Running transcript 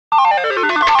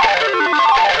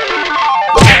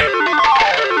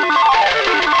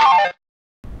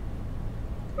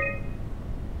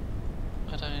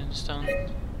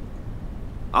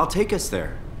I'll take us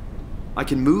there. I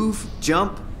can move,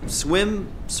 jump, swim,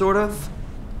 sort of.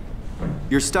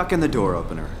 You're stuck in the door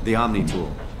opener, the Omni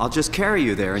tool. I'll just carry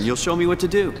you there and you'll show me what to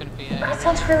do. That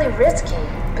sounds really risky.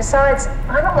 Besides,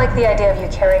 I don't like the idea of you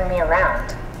carrying me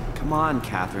around. Come on,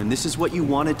 Catherine. This is what you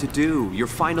wanted to do. Your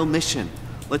final mission.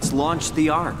 Let's launch the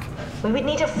Ark. We would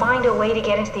need to find a way to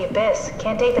get into the Abyss.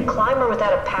 Can't take the climber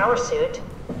without a power suit.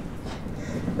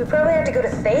 We probably have to go to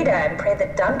Theta and pray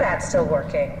that Dunbat's still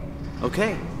working.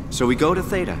 Okay, so we go to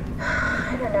Theta.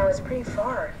 I don't know, it's pretty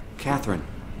far. Catherine,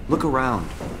 look around.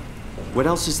 What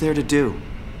else is there to do?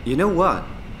 You know what?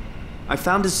 I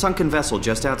found a sunken vessel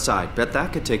just outside. Bet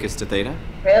that could take us to Theta.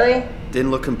 Really? Didn't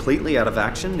look completely out of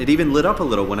action. It even lit up a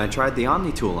little when I tried the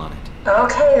Omni tool on it.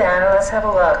 Okay then, let's have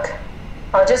a look.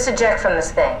 I'll just eject from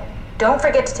this thing. Don't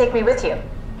forget to take me with you.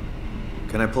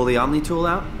 Can I pull the Omni tool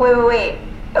out? Wait.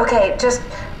 Okay, just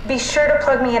be sure to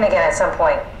plug me in again at some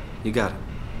point. You got it.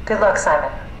 Good luck,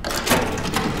 Simon.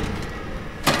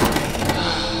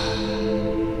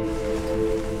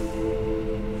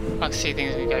 I can see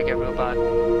things are going to get real bad.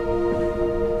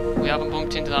 We haven't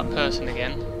bumped into that person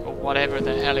again, or whatever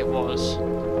the hell it was.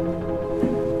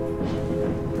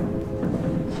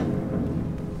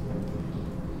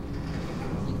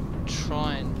 I'm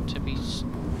trying to be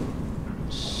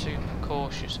super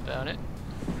cautious about it.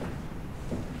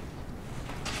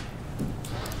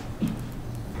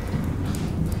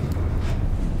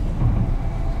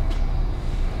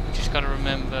 We just got to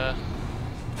remember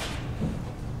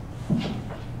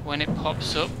when it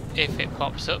pops up, if it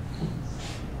pops up.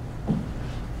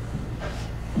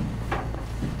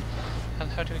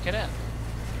 How do we get out?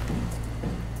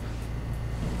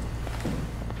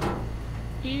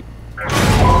 Beep.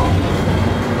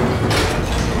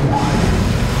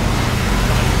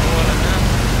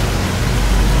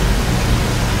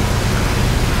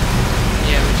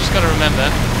 Yeah, we just gotta remember.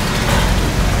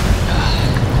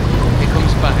 It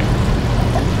comes back.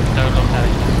 Don't look at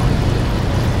it.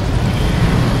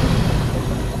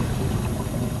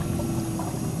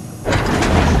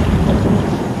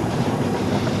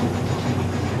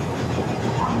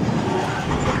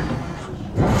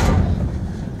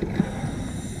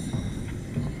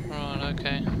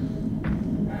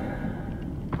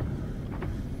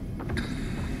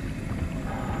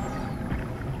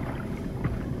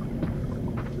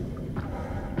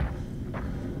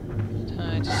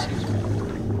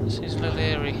 Seems a little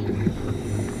eerie.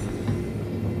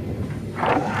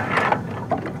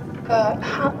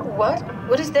 What?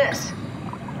 What is this?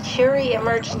 Curie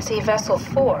Emergency Vessel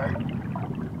 4.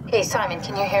 Hey, Simon,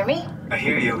 can you hear me? I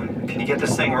hear you. Can you get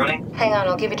this thing running? Hang on,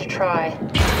 I'll give it a try.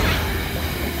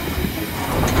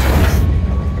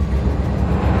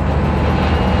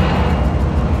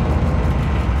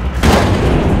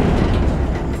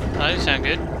 That didn't sound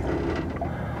good.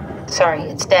 Sorry,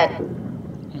 it's dead.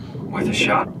 Worth a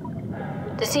shot?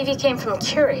 The CV came from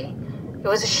Curie. It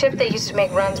was a ship that used to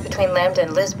make runs between Lambda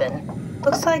and Lisbon.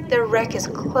 Looks like their wreck is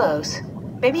close.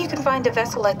 Maybe you can find a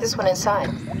vessel like this one inside.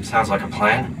 Sounds like a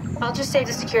plan. I'll just save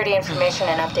the security information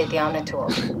and update the Omni tool.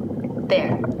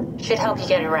 There. Should help you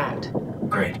get around.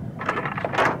 Great.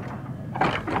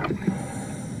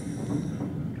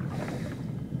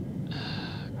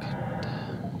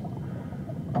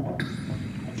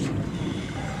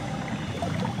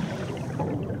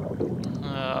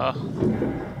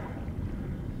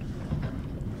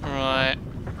 Right.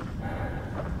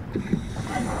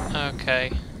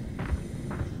 Okay.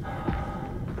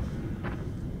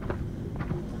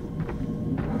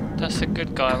 That's the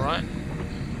good guy, right?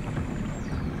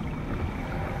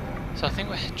 So I think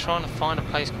we're trying to find a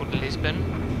place called Lisbon.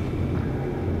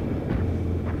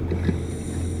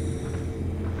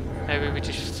 Maybe we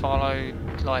just follow,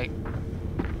 like,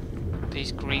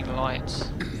 these green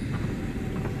lights.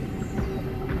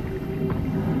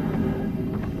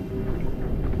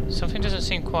 Something doesn't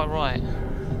seem quite right.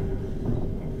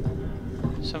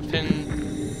 Something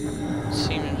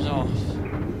seems off.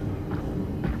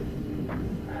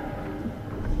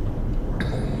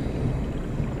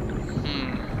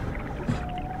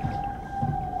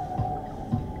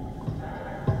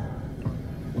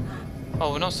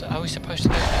 Oh, we're not. Are we supposed to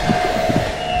go?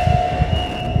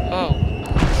 Oh.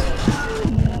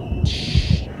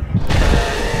 Shh.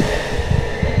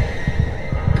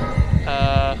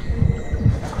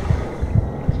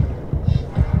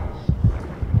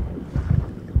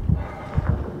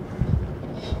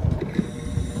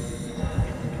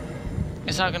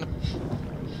 Is that gonna?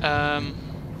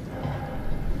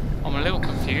 I'm a little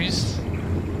confused.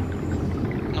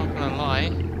 Not gonna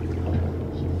lie.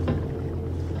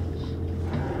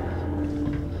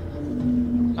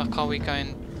 Like, are we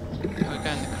going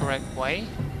the correct way?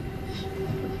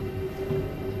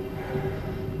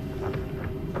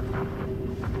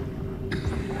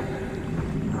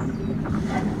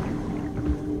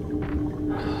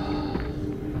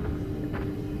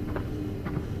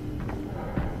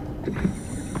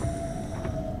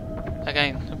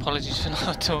 apologies for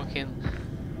not talking.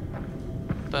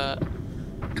 But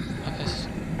okay,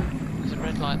 there's a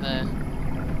red light there.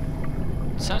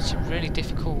 It's actually really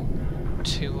difficult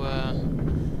to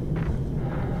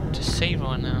see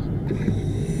right now.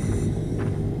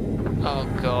 Oh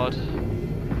god.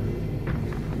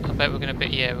 I bet we're gonna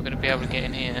be able to get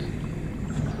in here.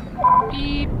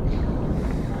 Beep.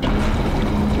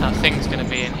 That thing's gonna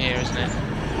be in here, isn't it?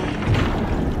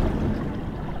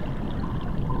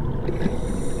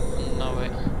 Know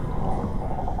it.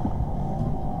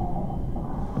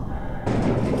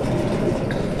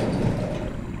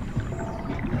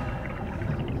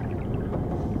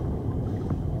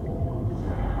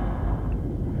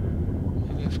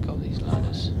 Maybe I've got these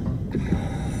ladders.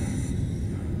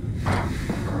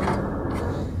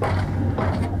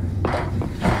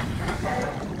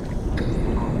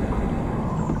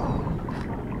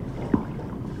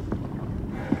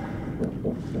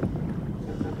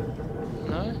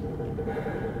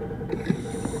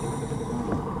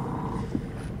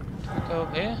 Go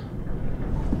up here.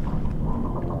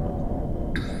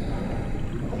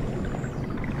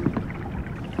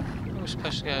 Where are we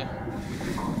supposed to go?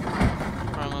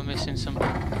 Or am I missing something?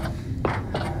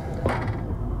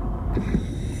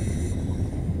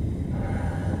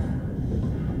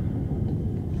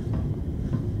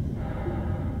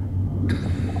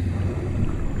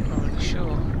 Not really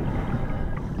sure.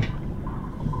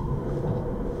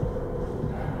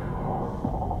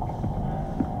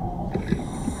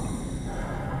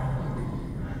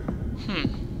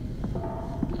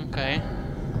 Okay.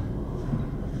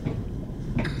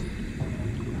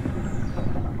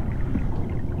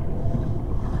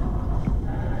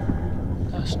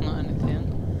 That's not anything.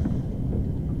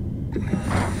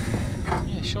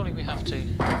 Yeah, surely we have to.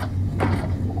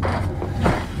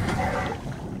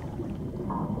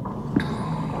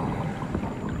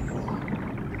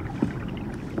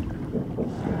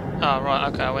 Oh, right,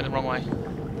 okay, I went the wrong way.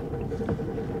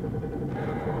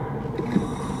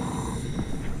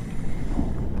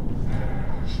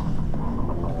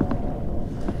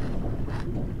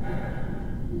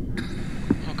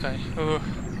 Okay.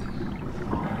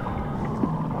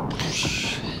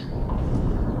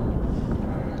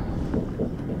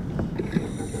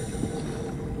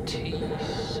 T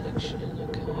section,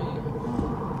 okay.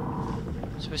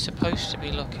 So we're supposed to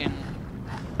be looking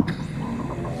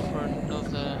for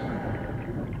another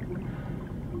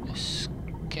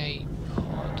escape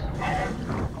pod.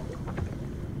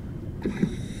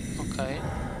 Okay.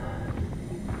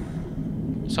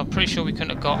 So I'm pretty sure we couldn't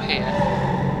have got here.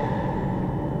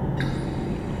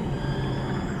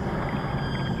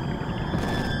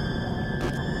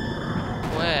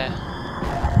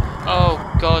 Oh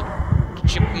god,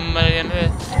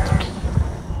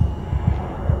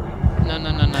 no,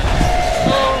 no, no, no.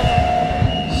 Oh!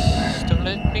 Don't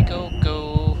let me go.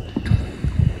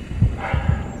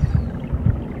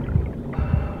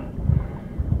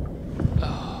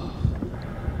 Oh.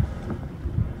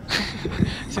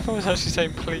 As if I was actually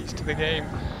saying please to the game.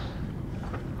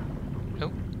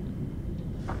 Nope.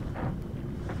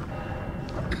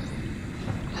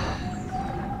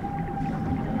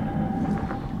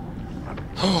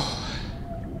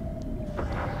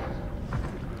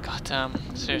 God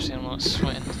damn, seriously, I'm not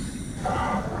sweating.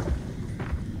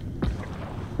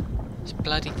 This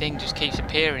bloody thing just keeps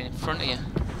appearing in front of you.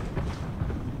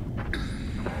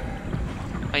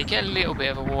 Well, you get a little bit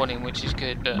of a warning, which is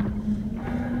good, but I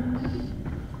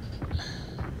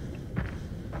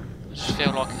just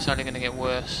feel like it's only going to get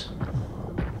worse.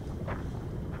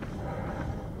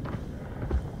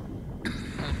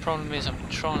 And the problem is I'm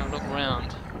trying to look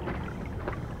around.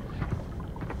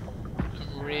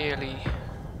 Really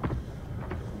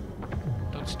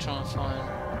look to try and find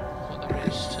what there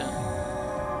is to...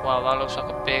 Wow, that looks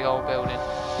like a big old building.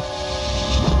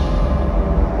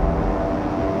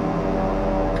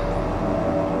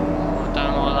 I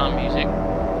don't like that music.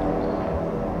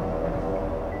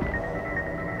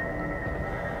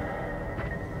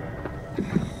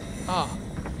 Oh,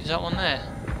 is that one there?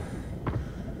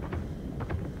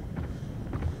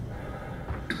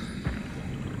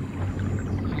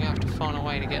 Find a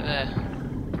way to get there.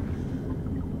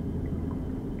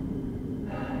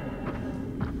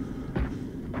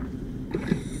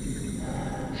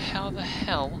 How the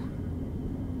hell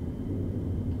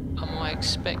am I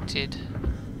expected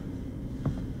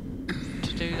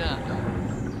to do that?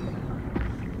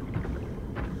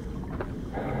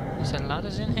 Is there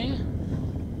ladders in here?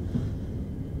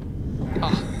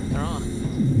 Oh, there are.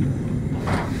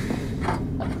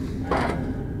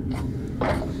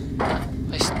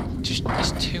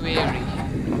 It's too eerie.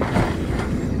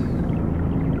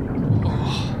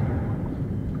 Oh,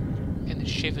 getting the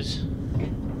shivers.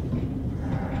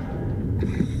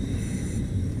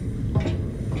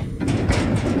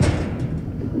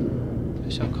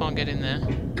 and get in there.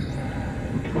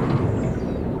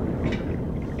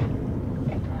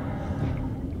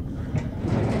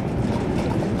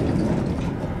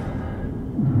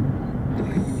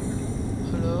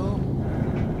 Hello?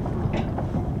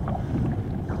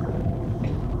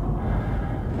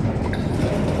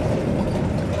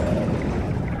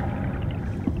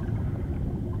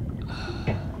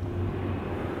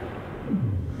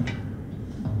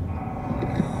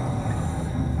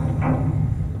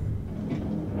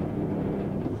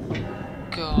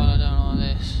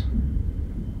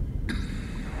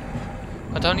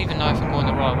 I don't even know if I'm going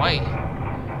the right way.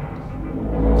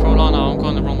 For all I know, I'm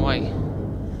going the wrong way.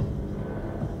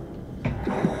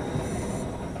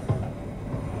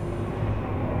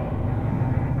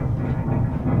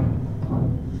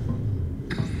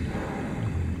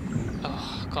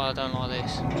 Oh god, I don't like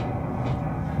this.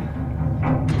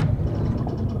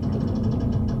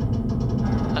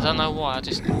 I don't know why, I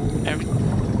just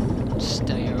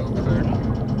stay open.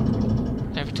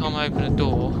 Every time I open a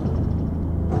door,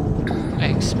 I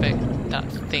expect that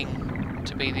thing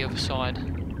to be the other side.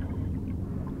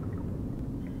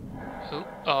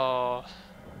 Oh,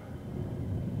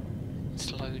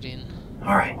 it's loading.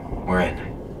 Alright, we're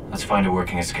in. Let's find a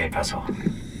working escape vessel. Look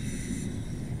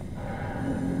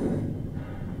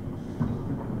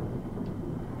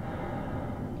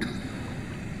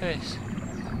at this.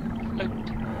 Load.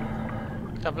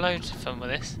 Could have loads of fun with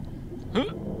this.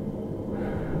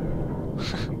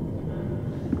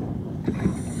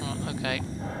 Okay.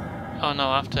 Oh no,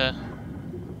 I have to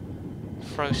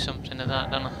throw something at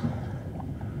that, don't I?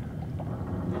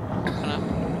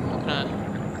 How can I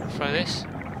throw this?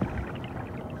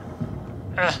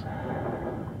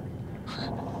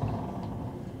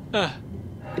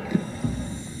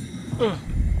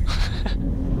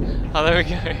 Oh, there we go,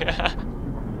 yeah.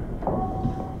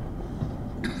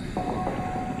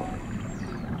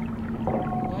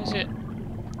 Where is it?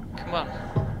 Come on.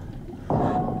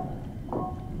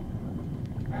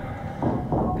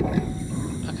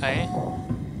 Okay.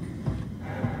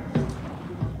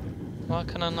 Why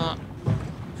can I not?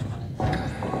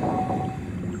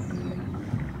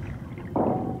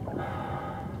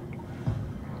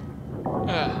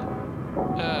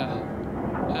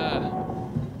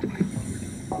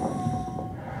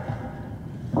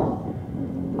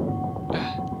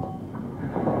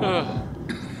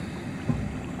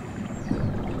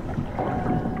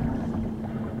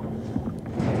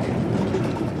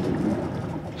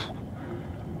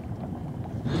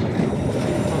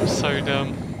 I'm so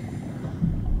dumb.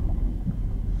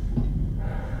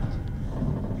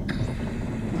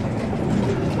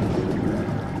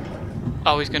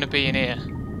 Oh, he's going to be in here.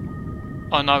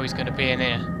 I know he's going to be in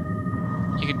here.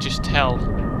 You can just tell.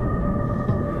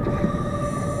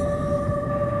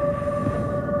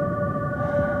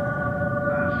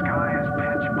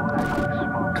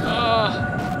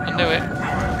 I knew it.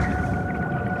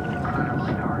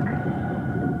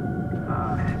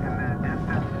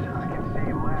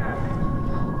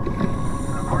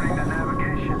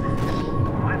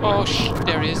 Oh,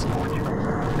 there he is.